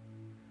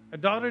 Our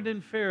daughter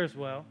didn't fare as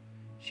well.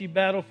 She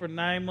battled for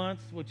 9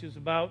 months, which is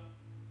about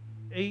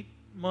 8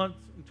 months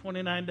and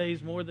 29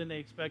 days more than they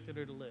expected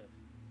her to live.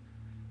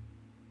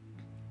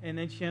 And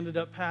then she ended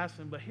up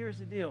passing. But here's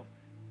the deal.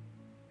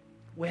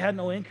 We had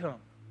no income.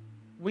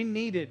 We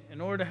needed,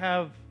 in order to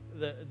have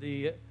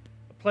the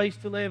place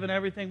to live and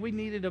everything, we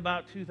needed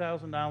about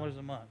 $2,000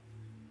 a month.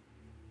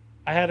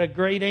 I had a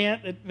great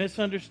aunt that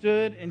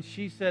misunderstood, and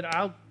she said,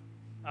 I'll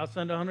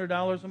send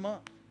 $100 a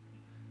month.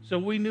 So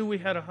we knew we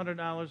had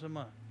 $100 a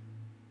month.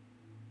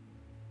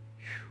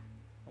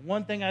 And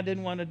one thing I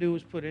didn't want to do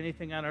was put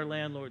anything on our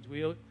landlords.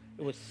 It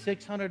was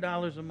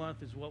 $600 a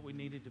month is what we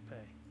needed to pay.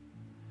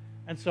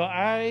 And so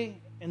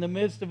in the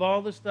midst of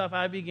all this stuff,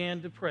 I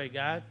began to pray,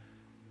 God,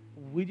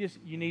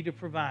 you need to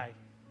provide.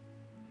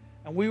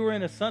 And we were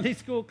in a Sunday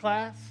school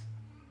class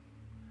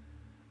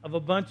of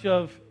a bunch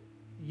of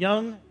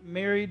young,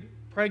 married,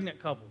 pregnant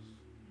couples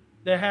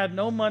that had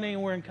no money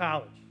and were in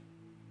college.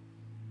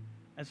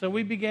 And so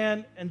they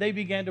began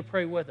to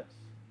pray with us.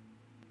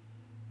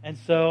 And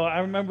so I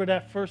remember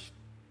that first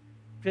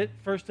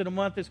of the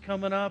month is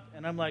coming up,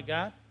 and I'm like,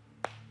 God,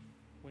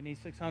 we need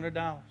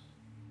 $600.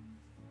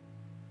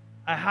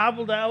 I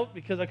hobbled out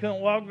because I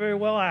couldn't walk very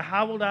well. I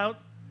hobbled out.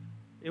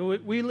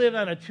 We lived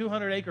on a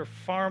 200-acre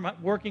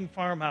working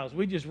farmhouse.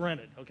 We just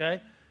rented,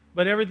 okay?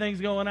 But everything's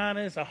going on.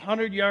 It's a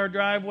 100-yard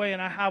driveway,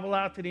 and I hobble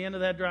out to the end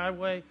of that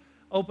driveway,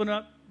 open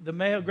up the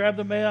mail, grab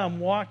the mail. I'm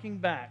walking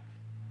back,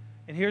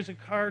 and here's a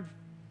card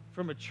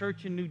from a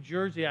church in New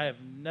Jersey I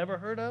have never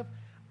heard of.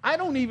 I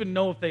don't even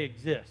know if they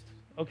exist,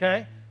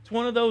 okay? It's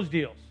one of those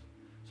deals.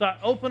 So I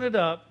open it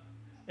up,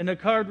 and the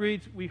card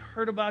reads, we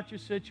heard about your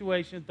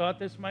situation, thought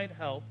this might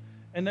help,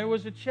 and there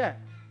was a check.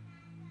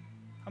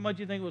 How much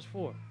do you think it was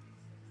for?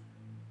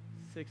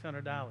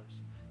 $600.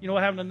 You know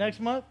what happened the next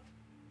month?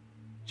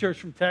 Church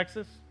from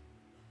Texas.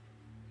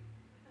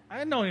 I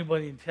didn't know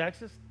anybody in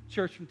Texas.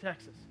 Church from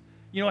Texas.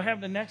 You know what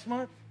happened the next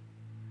month?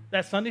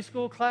 That Sunday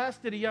school class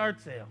did a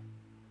yard sale.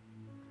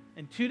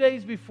 And 2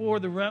 days before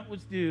the rent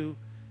was due,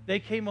 they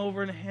came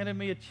over and handed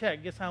me a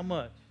check. Guess how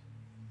much?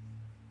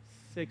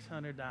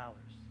 $600.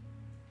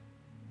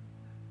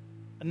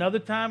 Another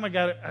time I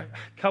got a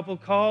couple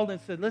called and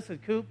said, listen,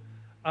 Coop,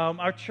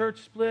 our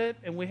church split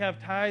and we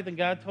have tithe and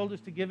God told us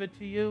to give it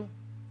to you.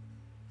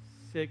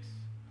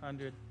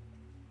 $600.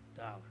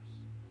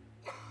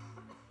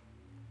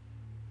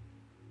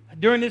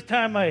 During this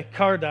time, my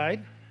car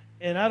died.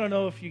 And I don't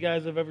know if you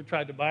guys have ever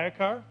tried to buy a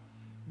car,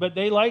 but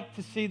they like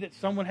to see that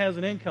someone has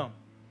an income.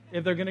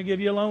 if they're going to give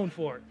you a loan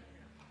for it.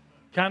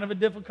 Kind of a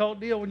difficult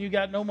deal when you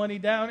got no money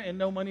down and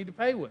no money to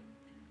pay with.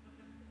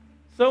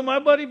 So my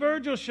buddy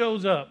Virgil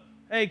shows up.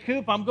 Hey,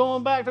 Coop, I'm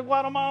going back to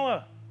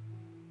Guatemala.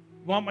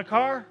 You want my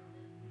car?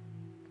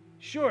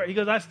 Sure. He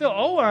goes, I still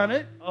owe on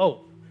it.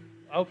 Oh,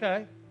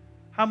 okay.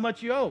 How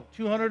much you owe?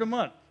 $200 a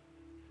month.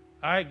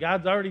 All right,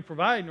 God's already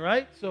providing,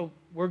 right? So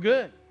we're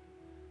good.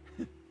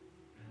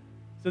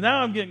 So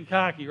now I'm getting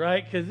cocky,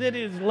 right? Because it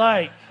is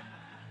like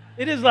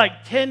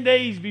 10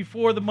 days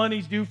before the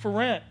money's due for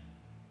rent.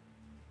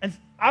 And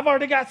I've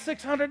already got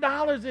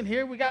 $600 in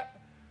here.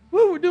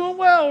 We're doing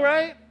well,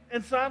 right?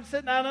 And so I'm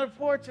sitting out on the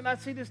porch and I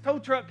see this tow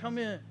truck come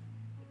in.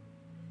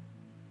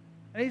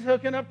 And he's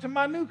hooking up to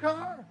my new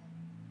car.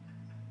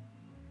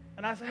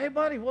 And I said, hey,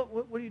 buddy, what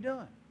are you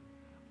doing?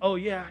 Oh,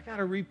 yeah, I got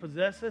to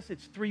repossess this.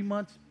 It's 3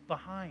 months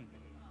behind.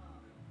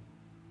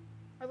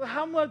 I said,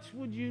 how much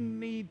would you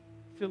need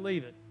to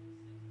leave it?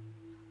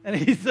 And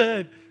he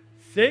said,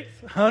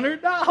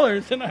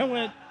 $600. And I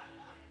went,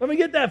 let me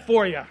get that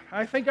for you.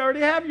 I think I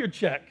already have your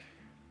check.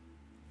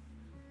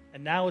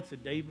 And now it's the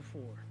day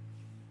before.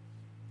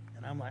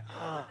 And I'm like,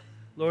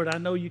 Lord, I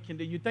know you can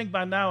do. You'd think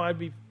by now I'd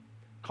be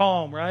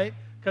calm, right?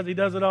 Because he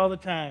does it all the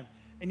time.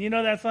 And you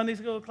know that Sunday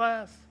school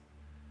class?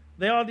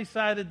 They all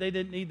decided they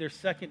didn't need their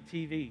second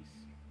TVs.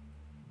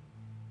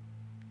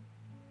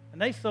 And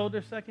they sold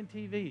their second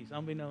TVs,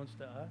 unbeknownst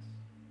to us.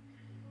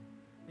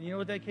 And you know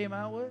what they came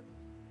out with?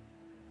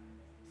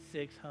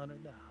 $600.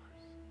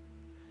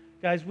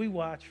 Guys, we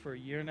watched for a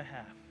year and a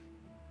half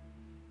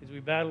as we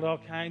battled all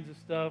kinds of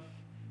stuff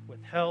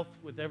with health,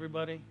 with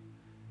everybody.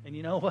 And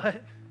you know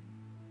what?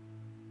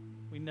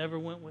 We never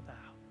went without.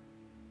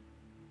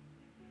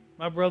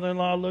 My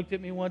brother-in-law looked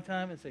at me one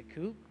time and said,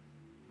 Coop,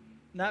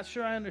 not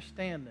sure I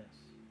understand this.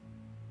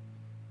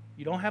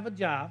 You don't have a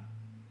job,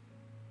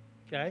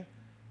 okay?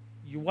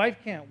 Your wife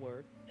can't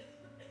work.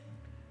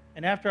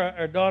 And after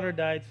our daughter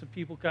died, some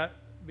people got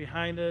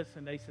behind us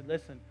and they said,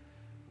 listen,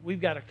 we've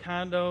got a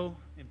condo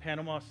in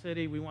Panama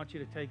City. We want you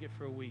to take it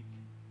for a week.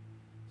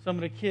 Some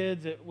of the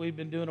kids that we've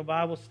been doing a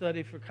Bible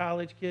study for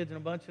college kids, and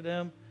a bunch of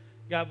them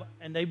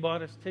and they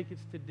bought us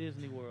tickets to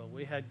Disney World.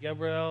 We had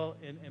Gabrielle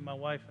and my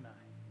wife and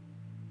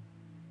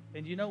I.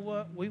 And you know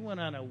what? We went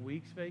on a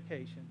week's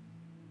vacation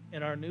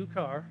in our new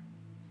car.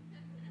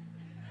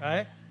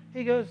 Right?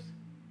 He goes,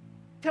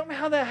 tell me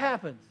how that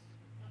happens.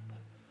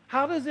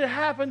 How does it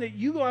happen that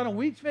you go on a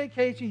week's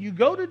vacation, you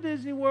go to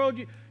Disney World,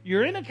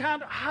 you're in a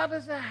condo? How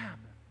does that happen?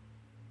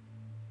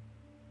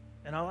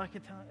 And all I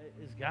can tell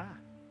is God.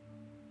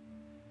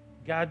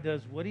 God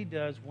does what he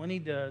does when he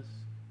does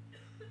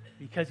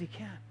because he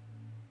can.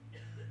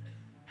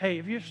 Hey,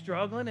 if you're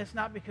struggling, it's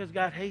not because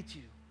God hates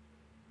you.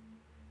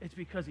 It's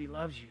because he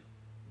loves you.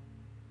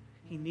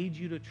 He needs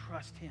you to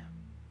trust him.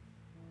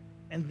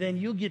 And then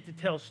you'll get to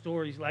tell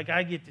stories like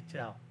I get to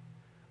tell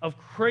of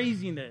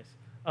craziness,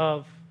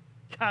 of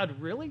God,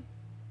 really?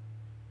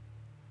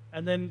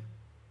 And then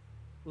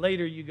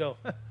later you go,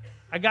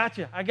 I got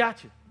you.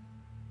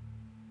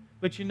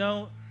 But you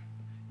know,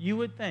 you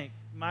would think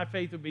my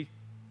faith would be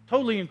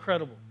totally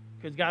incredible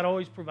because God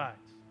always provides.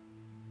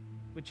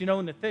 But you know,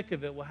 in the thick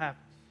of it, what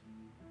happens?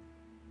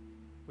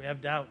 We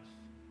have doubts.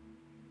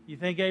 You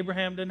think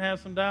Abraham didn't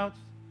have some doubts?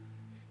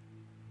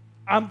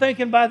 I'm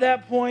thinking by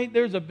that point,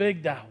 there's a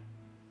big doubt.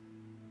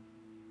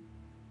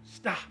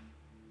 Stop.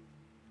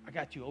 I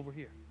got you over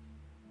here.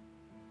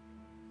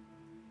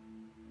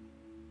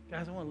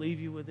 Guys, I want to leave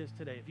you with this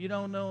today. If you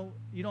don't know,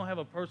 you don't have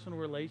a personal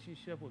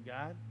relationship with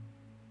God,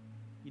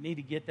 you need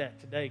to get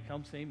that today.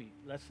 Come see me.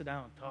 Let's sit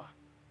down and talk.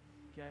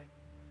 Okay?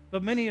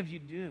 But many of you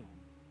do.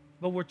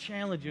 But we're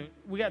challenging.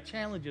 We got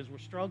challenges. We're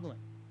struggling.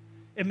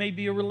 It may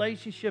be a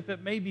relationship.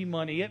 It may be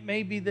money. It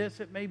may be this.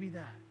 It may be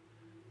that.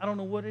 I don't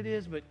know what it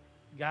is, but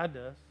God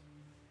does.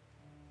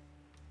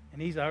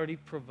 And he's already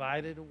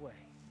provided a way.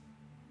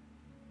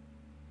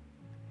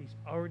 He's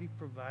already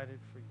provided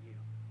for you.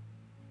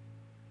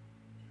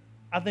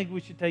 I think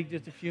we should take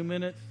just a few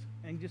minutes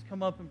and just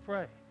come up and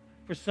pray.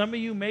 For some of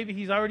you, maybe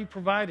he's already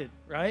provided,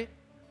 right?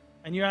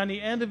 And you're on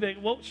the end of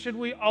it. What should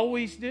we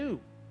always do?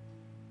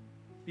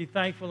 Be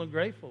thankful and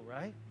grateful,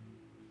 right?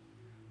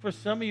 For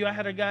some of you, I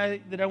had a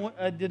guy that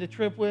I did a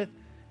trip with,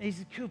 and he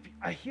said, Coop,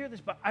 I hear this,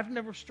 but I've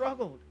never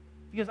struggled.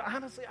 Because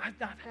honestly, I've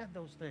not had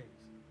those things.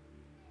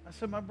 I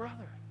said, my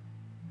brother,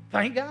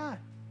 thank God.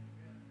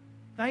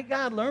 Thank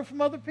God. Learn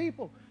from other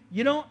people.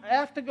 You don't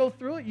have to go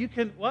through it. You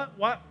can,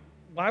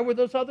 why were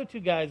those other two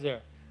guys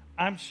there?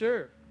 I'm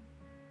sure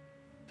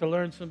to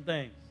learn some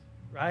things,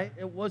 right?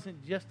 It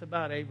wasn't just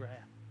about Abraham.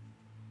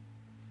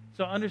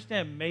 So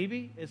understand,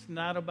 maybe it's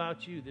not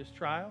about you, this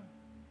trial.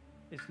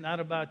 It's not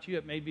about you.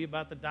 It may be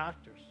about the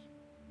doctors.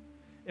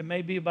 It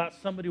may be about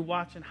somebody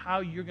watching how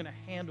you're going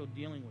to handle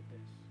dealing with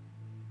this.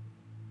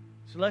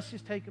 So let's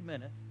just take a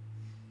minute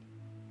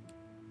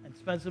and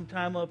spend some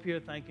time up here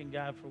thanking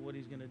God for what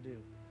he's going to do.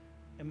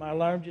 And my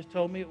alarm just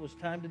told me it was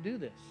time to do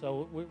this.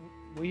 So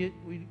we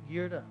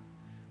geared up.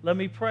 Let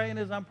me pray, and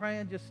as I'm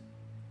praying, just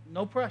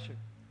no pressure.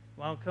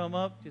 Want to come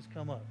up? Just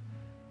come up.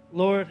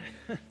 Lord,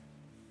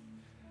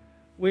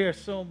 we are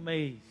so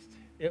amazed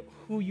at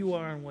who you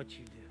are and what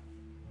you do.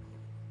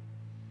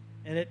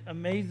 And it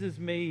amazes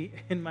me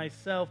in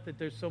myself that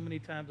there's so many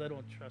times I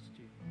don't trust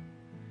you.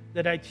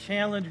 That I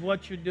challenge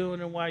what you're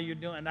doing and why you're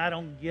doing, and I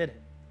don't get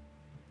it.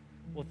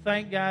 Well,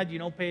 thank God you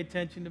don't pay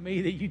attention to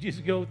me, that you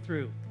just go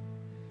through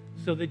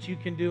so that you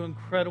can do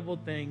incredible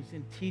things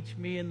and teach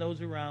me and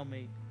those around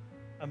me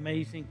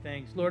amazing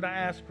things. Lord, I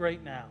ask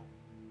right now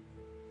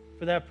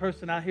for that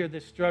person out here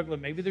that's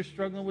struggling. Maybe they're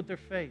struggling with their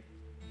faith.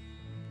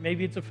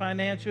 Maybe it's a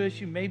financial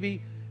issue.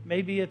 Maybe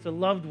it's a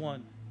loved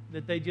one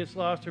that they just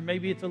lost, or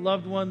maybe it's a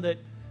loved one that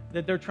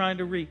they're trying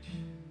to reach.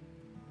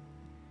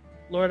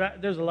 Lord,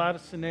 there's a lot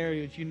of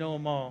scenarios. You know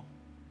them all.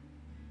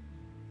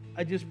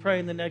 I just pray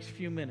in the next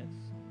few minutes,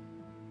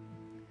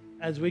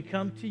 as we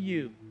come to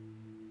you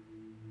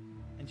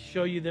and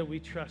show you that we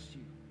trust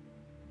you.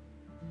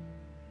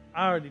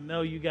 I already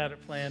know you got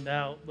it planned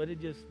out, but it'd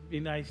just be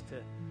nice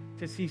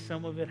to see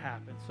some of it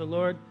happen. So,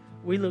 Lord,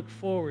 we look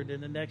forward in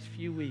the next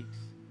few weeks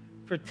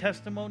for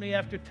testimony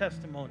after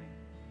testimony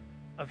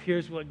of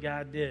here's what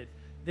God did.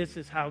 This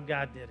is how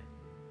God did it.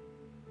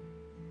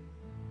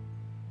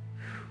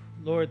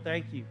 Lord,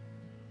 thank you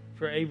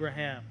for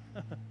Abraham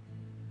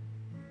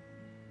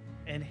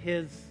and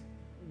his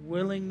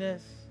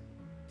willingness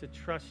to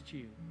trust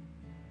you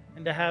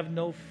and to have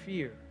no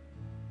fear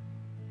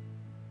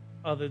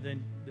other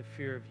than the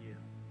fear of you.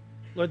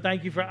 Lord,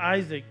 thank you for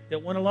Isaac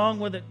that went along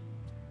with it.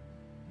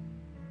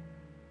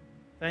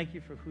 Thank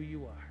you for who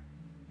you are.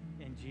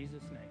 In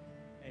Jesus'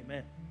 name,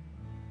 amen.